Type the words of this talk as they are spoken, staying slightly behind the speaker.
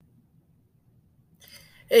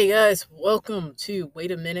Hey guys, welcome to Wait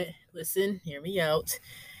a Minute, Listen, Hear Me Out.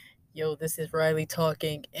 Yo, this is Riley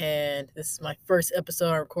talking, and this is my first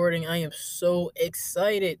episode I'm recording. I am so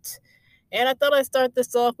excited. And I thought I'd start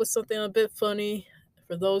this off with something a bit funny.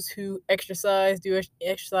 For those who do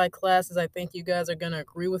exercise classes, I think you guys are going to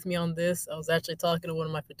agree with me on this. I was actually talking to one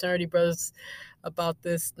of my fraternity brothers about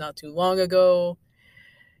this not too long ago.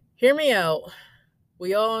 Hear me out.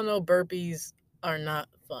 We all know burpees are not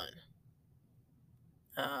fun.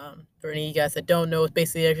 For any of you guys that don't know, it's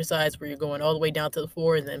basically exercise where you're going all the way down to the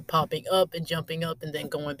floor and then popping up and jumping up and then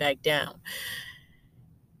going back down.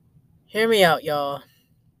 Hear me out, y'all.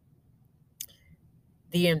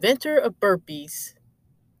 The inventor of burpees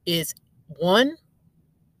is one,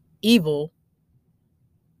 evil,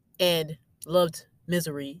 and loved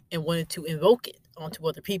misery and wanted to invoke it onto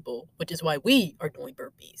other people, which is why we are doing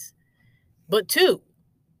burpees. But two,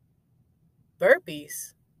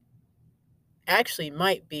 burpees actually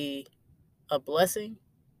might be a blessing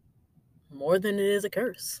more than it is a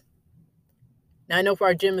curse. Now, I know for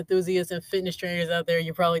our gym enthusiasts and fitness trainers out there,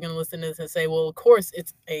 you're probably going to listen to this and say, well, of course,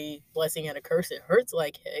 it's a blessing and a curse. It hurts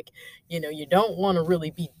like heck. You don't want to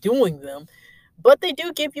really be doing them, but they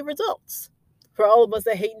do give you results. For all of us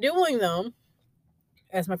that hate doing them,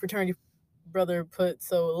 as my fraternity brother put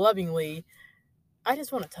so lovingly, I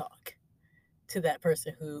just want to talk to that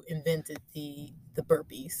person who invented the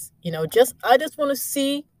burpees. I just want to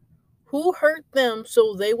see who hurt them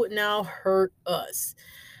so they would now hurt us.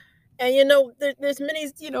 And there's many,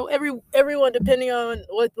 everyone depending on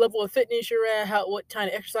what level of fitness you're at, what kind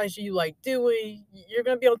of exercise you like doing, you're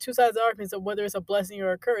gonna be on two sides of the argument of whether it's a blessing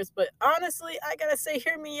or a curse. But honestly, I gotta say,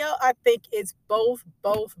 hear me out. I think it's both,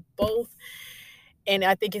 both, and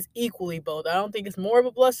I think it's equally both. I don't think it's more of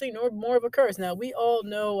a blessing nor more of a curse. Now we all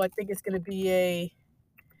know. I think it's gonna be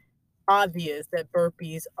obvious that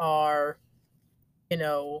burpees are, you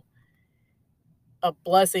know, a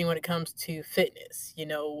blessing when it comes to fitness.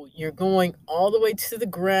 You're going all the way to the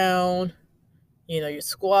ground, you're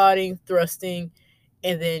squatting, thrusting,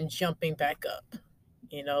 and then jumping back up.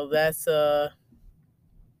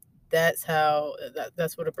 That's how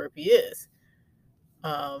that's what a burpee is.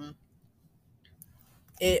 Um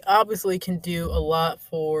it obviously can do a lot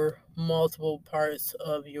for multiple parts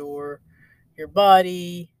of your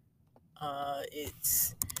body.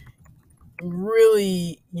 It's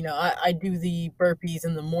really, I do the burpees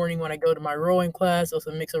in the morning when I go to my rowing class. So it's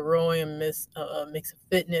a mix of rowing and a mix of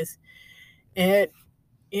fitness. And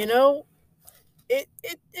you know,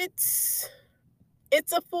 it's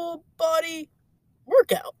a full body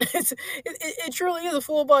workout. It truly is a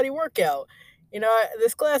full body workout.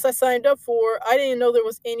 This class I signed up for, I didn't know there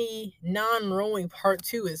was any non-rowing part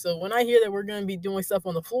to it. So when I hear that we're going to be doing stuff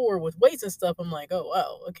on the floor with weights and stuff, I'm like, oh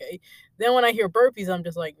wow, okay. Then when I hear burpees, I'm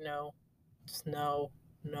just like, no, just no,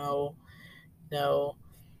 no, no.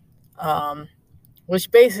 Um, which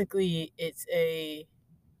basically it's a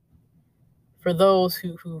for those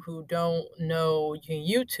who don't know, you can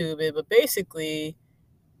YouTube it, but basically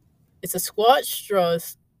it's a squat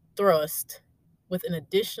thrust with an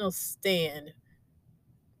additional stand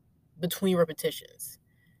between repetitions,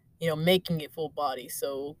 making it full body.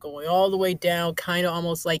 So going all the way down, kind of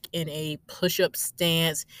almost like in a push up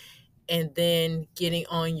stance, and then getting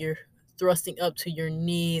on your thrusting up to your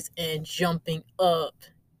knees and jumping up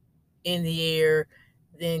in the air,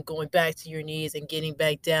 then going back to your knees and getting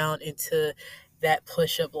back down into that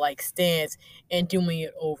push up like stance and doing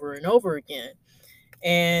it over and over again.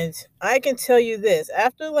 And I can tell you this,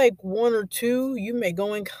 after like one or two, you may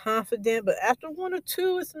go in confident, but after one or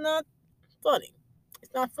two, it's not funny.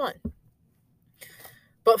 It's not fun.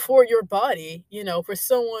 But for your body, for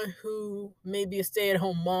someone who may be a stay at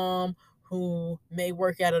home mom, who may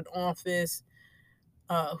work at an office,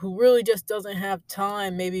 who really just doesn't have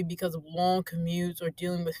time, maybe because of long commutes or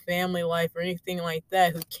dealing with family life or anything like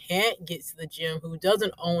that, who can't get to the gym, who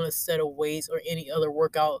doesn't own a set of weights or any other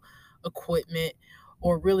workout equipment,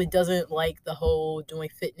 or really doesn't like the whole doing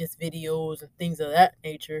fitness videos and things of that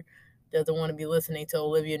nature, doesn't want to be listening to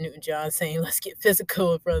Olivia Newton-John saying, let's get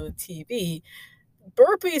physical in front of the TV.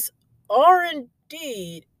 Burpees are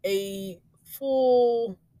indeed a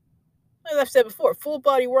full, as I've said before, full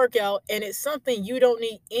body workout, and it's something you don't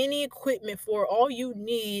need any equipment for. All you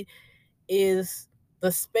need is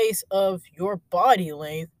the space of your body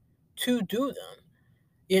length to do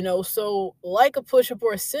them. So like a push up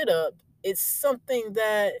or a sit up, it's something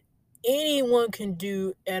that anyone can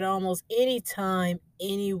do at almost any time,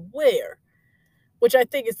 anywhere, which I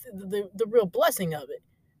think is the real blessing of it.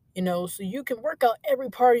 So you can work out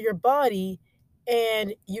every part of your body,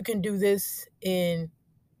 and you can do this in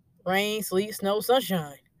rain, sleet, snow,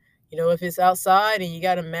 sunshine. If it's outside and you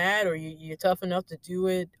got a mat or you're tough enough to do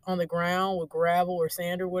it on the ground with gravel or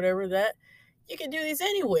sand or whatever, that you can do these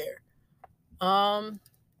anywhere. And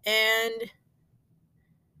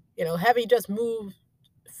having just moved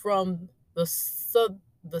from the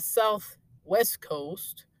southwest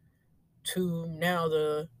coast to now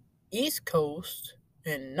the east coast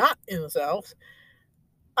and not in the south,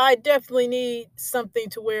 I definitely need something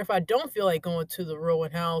to where if I don't feel like going to the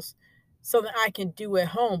rowing house, something I can do at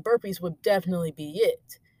home. Burpees would definitely be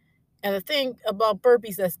it. And the thing about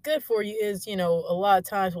burpees that's good for you is, a lot of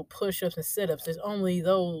times with push-ups and sit-ups, there's only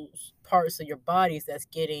those parts of your bodies that's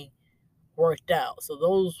getting worked out. So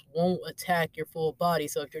those won't attack your full body.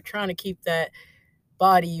 So if you're trying to keep that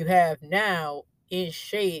body you have now in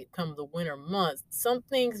shape come the winter months, some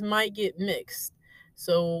things might get mixed.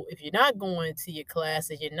 So if you're not going to your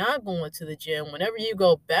classes, you're not going to the gym, whenever you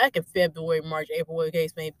go back in February, March, April, whatever the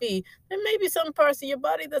case may be, there may be some parts of your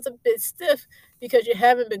body that's a bit stiff because you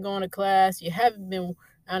haven't been going to class, you haven't been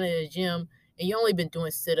out in the gym, and you only been doing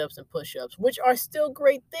sit-ups and push-ups, which are still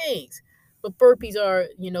great things. But burpees are,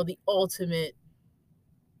 the ultimate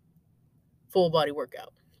full body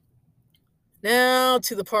workout. Now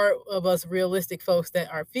to the part of us realistic folks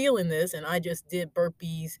that are feeling this, and I just did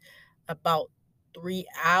burpees about 3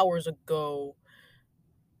 hours ago.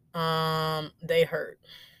 They hurt.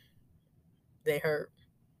 They hurt.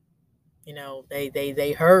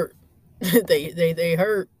 They hurt. they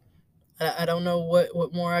hurt. I don't know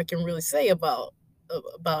what more I can really say about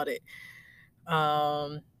it.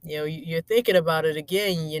 You're thinking about it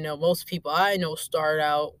again. Most people I know start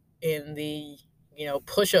out in the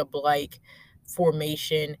push up like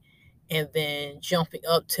formation and then jumping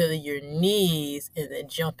up to your knees and then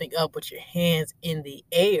jumping up with your hands in the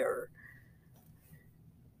air.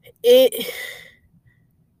 It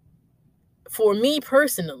For me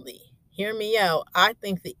personally, hear me out, I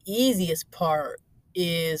think the easiest part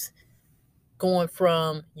is going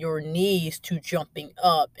from your knees to jumping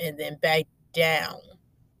up and then back down.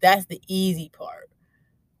 That's the easy part.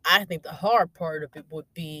 I think the hard part of it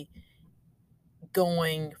would be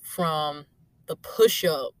going from the push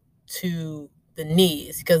up to the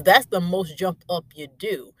knees because that's the most jump up you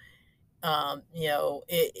do.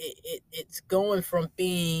 It's going from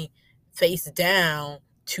being face down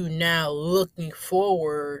to now looking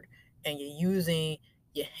forward, and you're using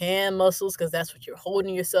your hand muscles because that's what you're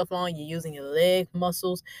holding yourself on. You're using your leg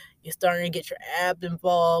muscles. You're starting to get your abs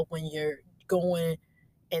involved when you're going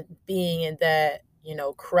and being in that,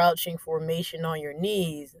 crouching formation on your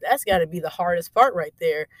knees. That's got to be the hardest part right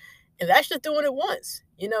there. And that's just doing it once.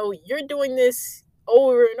 You're doing this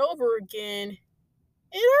over and over again.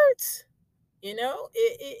 It hurts.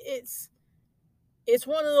 It's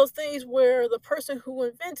one of those things where the person who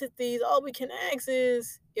invented these, all we can ask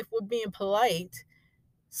is, if we're being polite,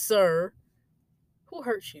 sir, who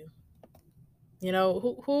hurt you?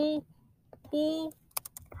 Who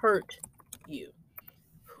hurt you?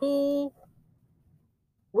 Who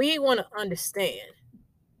We want to understand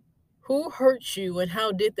who hurt you and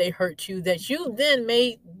how did they hurt you that you then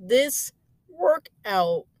made this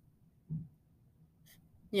workout,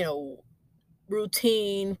 you know,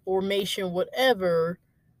 routine, formation, whatever,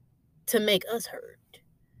 to make us hurt.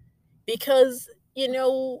 Because,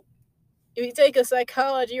 if you take a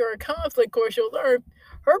psychology or a conflict course, you'll learn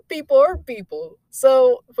hurt people.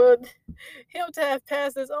 So for him to have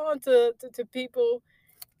passed this on to people,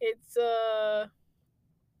 it's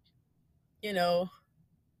you know,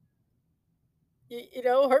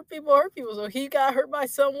 hurt people. So he got hurt by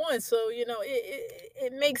someone. So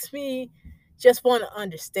it makes me just want to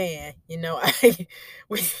understand. I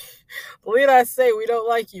we believe I say we don't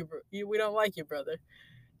like you, we don't like you, brother.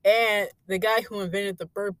 And the guy who invented the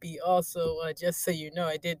burpee also, just so you know,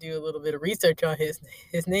 I did do a little bit of research on his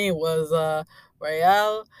name was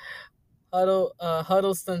Rael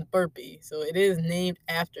Huddleston Burpee. So it is named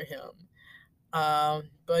after him.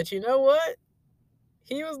 But you know what?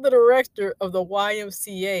 He was the director of the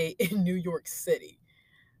YMCA in New York City.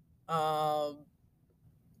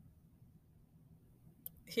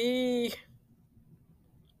 He,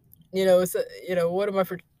 it's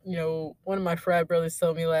one of my frat brothers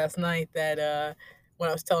told me last night that when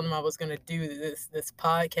I was telling him I was going to do this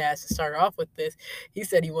podcast to start off with this, he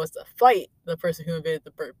said he wants to fight the person who invented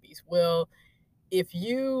the burpees. Well, if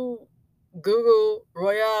you Google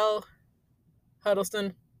Royale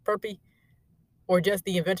Huddleston Burpee or just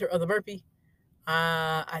the inventor of the burpee,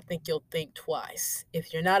 I think you'll think twice.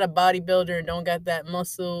 If you're not a bodybuilder and don't got that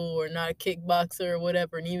muscle, or not a kickboxer or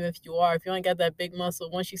whatever, and even if you ain't got that big muscle,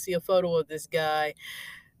 once you see a photo of this guy,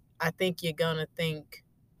 I think you're gonna think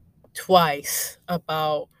twice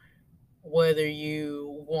about whether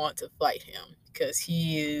you want to fight him because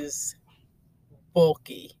he is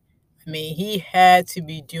bulky. I mean, he had to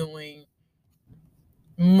be doing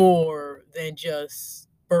more than just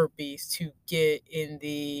burpees to get in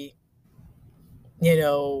the, you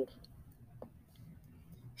know,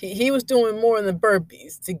 he was doing more than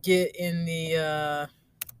burpees to get in the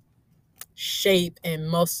shape and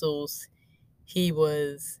muscles he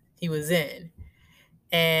was in.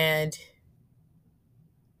 And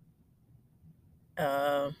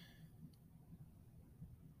uh,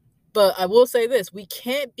 but I will say this, we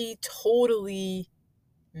can't be totally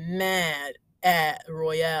mad at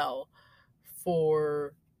Royale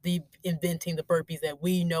for the inventing the burpees that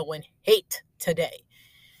we know and hate today.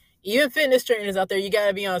 Even fitness trainers out there, you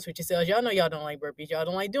gotta be honest with yourselves. Y'all know y'all don't like burpees. Y'all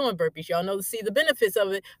don't like doing burpees. Y'all know to see the benefits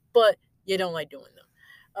of it, but you don't like doing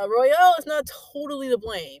them. Royale is not totally to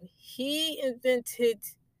blame. He invented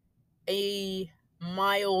a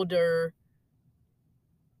milder,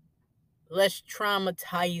 less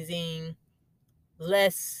traumatizing,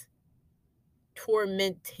 less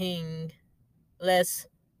tormenting, less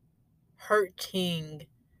hurting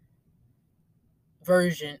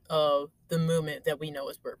version of the movement that we know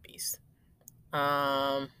as burpees.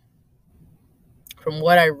 Um, from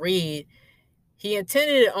what I read, he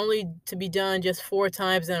intended it only to be done just 4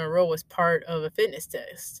 times in a row as part of a fitness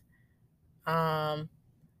test. Um,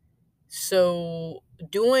 so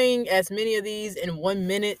doing as many of these in 1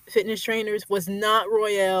 minute fitness trainers was not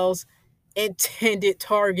Royale's intended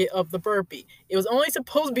target of the burpee. It was only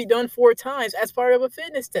supposed to be done 4 times as part of a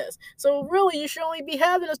fitness test. So really, you should only be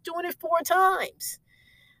having us doing it 4 times.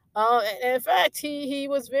 And in fact, he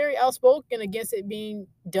was very outspoken against it being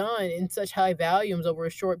done in such high volumes over a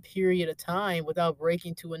short period of time without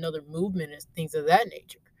breaking to another movement and things of that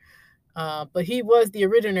nature. But he was the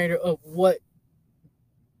originator of what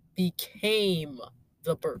became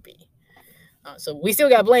the burpee. So we still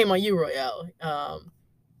got blame on you, Royale.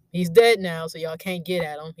 He's dead now, so y'all can't get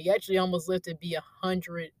at him. He actually almost lived to be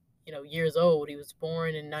 100, years old. He was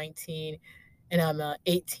born in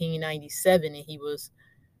 1897, and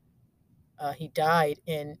he died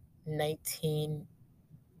in 19.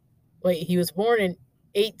 Wait, he was born in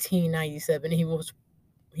 1897.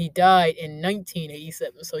 He died in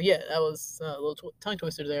 1987. So yeah, that was a little tongue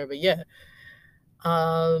twister there, but yeah,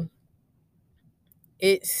 um,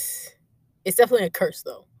 it's it's definitely a curse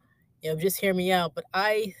though. Just hear me out. But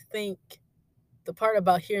I think the part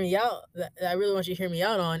about hearing me out that I really want you to hear me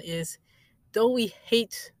out on is, though we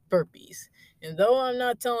hate burpees, and though I'm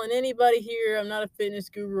not telling anybody here, I'm not a fitness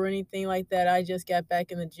guru or anything like that. I just got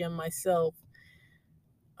back in the gym myself.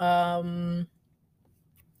 Um,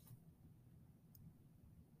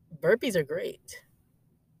 burpees are great.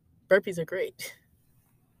 Burpees are great.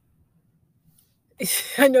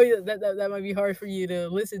 I know that might be hard for you to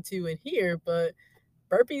listen to and hear, but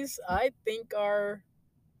burpees, I think, are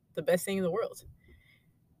the best thing in the world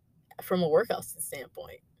from a workout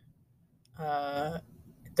standpoint. Uh,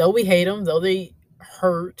 though we hate them, though they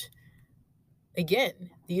hurt, again,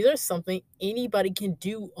 these are something anybody can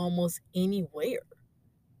do almost anywhere.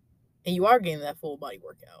 And you are getting that full body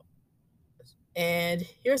workout. And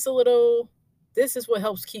here's a little this is what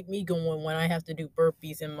helps keep me going when I have to do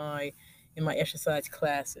burpees in my exercise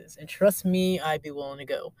classes. And trust me, I'd be willing to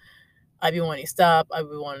go. I'd be wanting to stop. I'd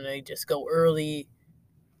be wanting to just go early.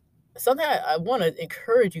 Something I want to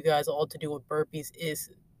encourage you guys all to do with burpees is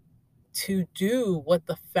to do what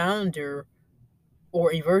the founder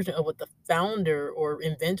or a version of what the founder or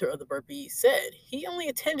inventor of the burpee said. He only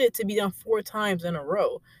intended it to be done 4 times in a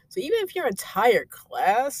row. So even if your entire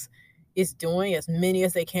class is doing as many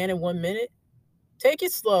as they can in 1 minute, take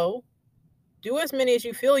it slow, do as many as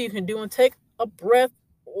you feel you can do, and take a breath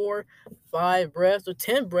or 5 breaths or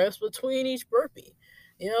 10 breaths between each burpee.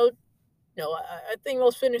 You know, I think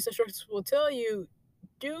most fitness instructors will tell you,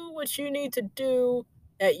 do what you need to do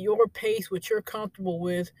at your pace, what you're comfortable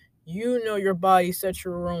with. You know your body, set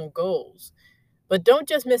your own goals. But don't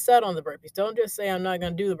just miss out on the burpees. Don't just say, I'm not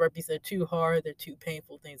going to do the burpees. They're too hard. They're too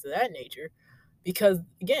painful, things of that nature. Because,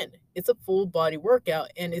 again, it's a full body workout.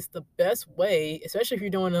 And it's the best way, especially if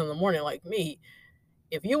you're doing it in the morning like me.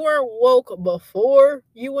 If you weren't woke before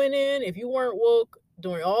you went in, if you weren't woke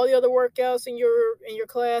during all the other workouts in your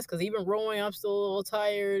class, because even rowing, I'm still a little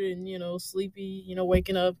tired and sleepy,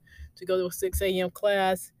 waking up to go to a 6 a.m.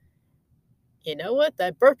 class. You know what?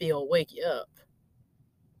 That burpee will wake you up.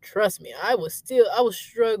 Trust me, I was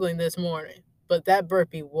struggling this morning, but that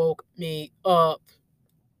burpee woke me up.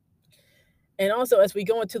 And also, as we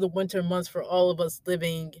go into the winter months, for all of us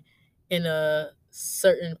living in a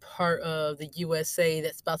certain part of the USA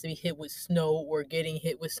that's about to be hit with snow or getting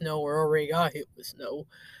hit with snow or already got hit with snow,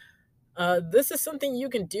 This is something you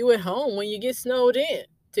can do at home when you get snowed in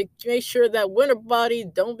to make sure that winter body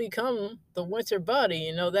don't become the winter body.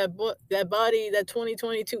 You know that body, that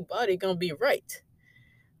 2022 body, gonna be right.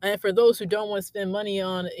 And for those who don't want to spend money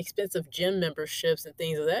on expensive gym memberships and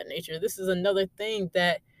things of that nature, this is another thing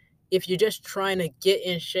that if you're just trying to get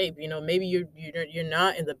in shape, maybe you're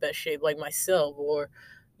not in the best shape like myself, or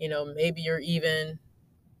maybe you're even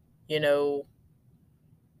you know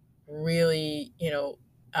really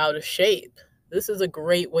out of shape. This is a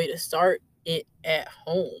great way to start it at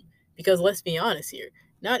home because let's be honest here,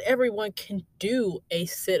 not everyone can do a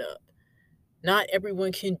sit up. Not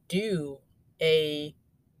everyone can do a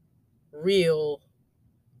real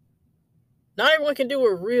not everyone can do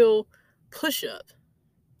a real push up.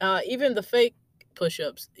 Even the fake push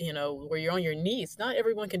ups, where you're on your knees, not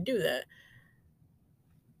everyone can do that.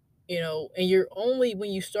 And you're only,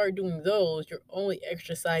 when you start doing those, you're only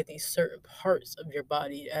exercising certain parts of your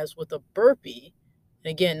body. As with a burpee,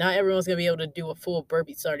 and again, not everyone's going to be able to do a full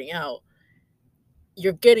burpee starting out,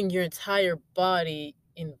 you're getting your entire body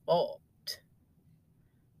involved.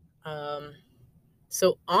 Um,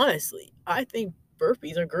 so honestly, I think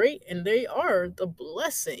burpees are great and they are the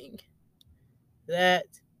blessing that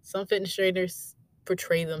some fitness trainers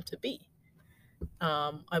portray them to be.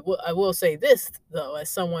 I will say this though, as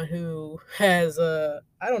someone who has I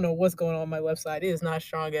don't know what's going on my left side. It is not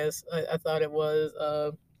strong as I thought it was.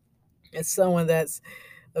 As someone that's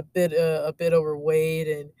a bit overweight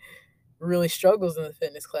and really struggles in the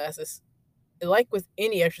fitness classes, like with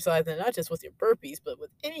any exercise, and not just with your burpees, but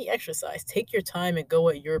with any exercise, take your time and go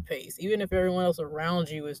at your pace, even if everyone else around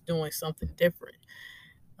you is doing something different.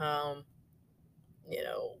 Um, you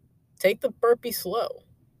know, take the burpee slow.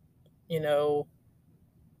 You know,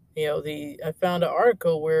 the I found an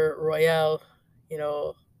article where Royale, you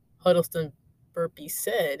know, Huddleston Burpee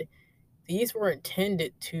said these were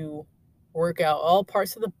intended to work out all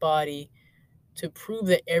parts of the body to prove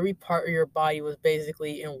that every part of your body was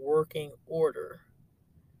basically in working order.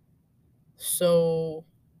 So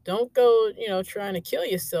don't go, trying to kill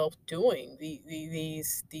yourself doing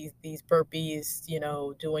these burpees,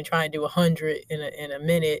 doing trying to do 100 in a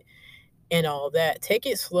minute and all that. Take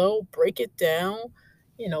it slow, break it down,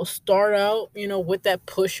 start out, with that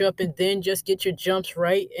push up and then just get your jumps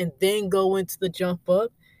right and then go into the jump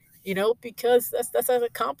up, because that's an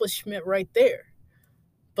accomplishment right there.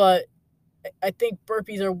 But I think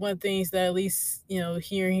burpees are one things that at least,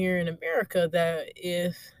 here in America, that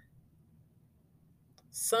if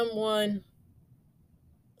someone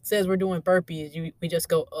says we're doing burpees, we just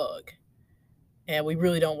go ugh, and we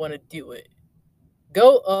really don't want to do it.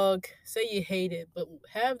 Go ugh, say you hate it, but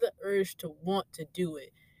have the urge to want to do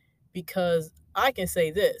it. Because I can say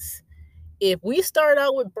this: if we start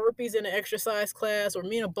out with burpees in an exercise class, or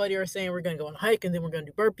me and a buddy are saying we're going to go on a hike and then we're going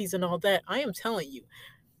to do burpees and all that, I am telling you,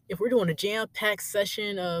 if we're doing a jam-packed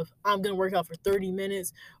session of I'm going to work out for 30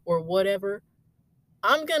 minutes or whatever,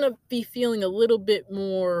 I'm going to be feeling a little bit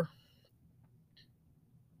more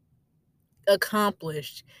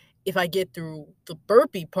accomplished if I get through the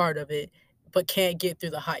burpee part of it, but can't get through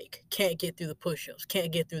the hike, can't get through the push-ups,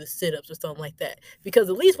 can't get through the sit-ups or something like that. Because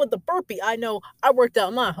at least with the burpee, I know I worked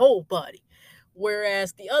out my whole body.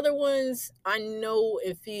 Whereas the other ones, I know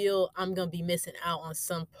and feel I'm gonna be missing out on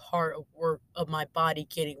some part of work of my body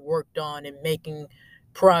getting worked on and making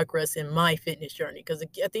progress in my fitness journey. Because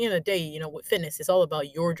at the end of the day, with fitness, it's all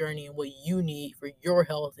about your journey and what you need for your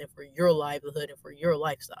health and for your livelihood and for your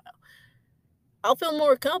lifestyle. I'll feel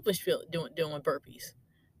more accomplished doing burpees.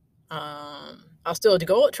 I'll still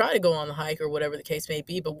try to go on the hike or whatever the case may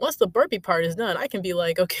be. But once the burpee part is done, I can be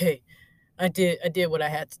like, okay, I did what I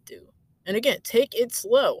had to do. And again, take it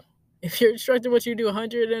slow. If your instructor wants you to do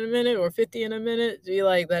 100 in a minute or 50 in a minute, be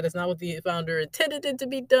like, that is not what the founder intended it to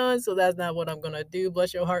be done. So that's not what I'm gonna do.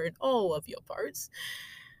 Bless your heart and all of your parts.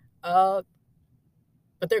 Uh,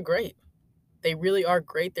 but they're great. They really are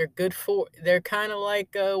great. They're kind of like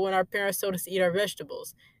when our parents told us to eat our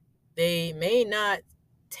vegetables. They may not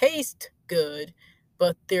taste good,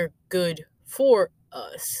 but they're good for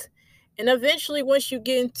us. And eventually, once you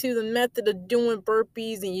get into the method of doing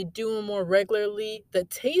burpees and you do them more regularly, the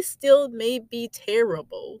taste still may be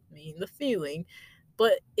terrible, meaning the feeling,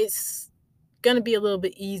 but it's going to be a little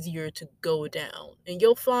bit easier to go down. And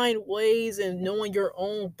you'll find ways in knowing your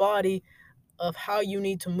own body of how you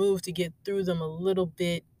need to move to get through them a little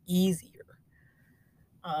bit easier.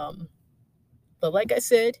 Um, but like I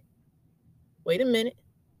said, wait a minute,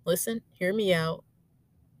 listen, hear me out.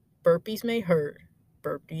 Burpees may hurt,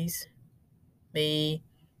 burpees may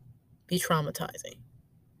be traumatizing,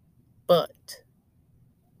 but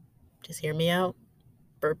just hear me out.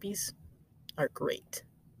 Burpees are great.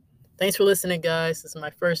 Thanks for listening, guys. This is my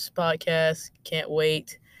first podcast. Can't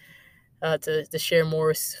wait to share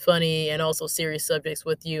more funny and also serious subjects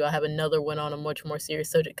with you. I have another one on a much more serious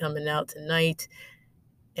subject coming out tonight.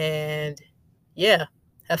 And yeah,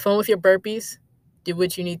 have fun with your burpees. Do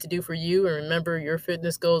what you need to do for you. And remember, your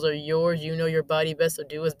fitness goals are yours. You know your body best, so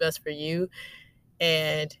do what's best for you.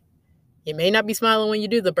 And you may not be smiling when you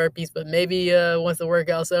do the burpees, but maybe once the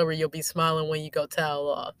workout's over, you'll be smiling when you go towel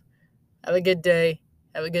off. Have a good day.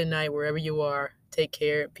 Have a good night wherever you are. Take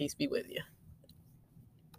care. Peace be with you.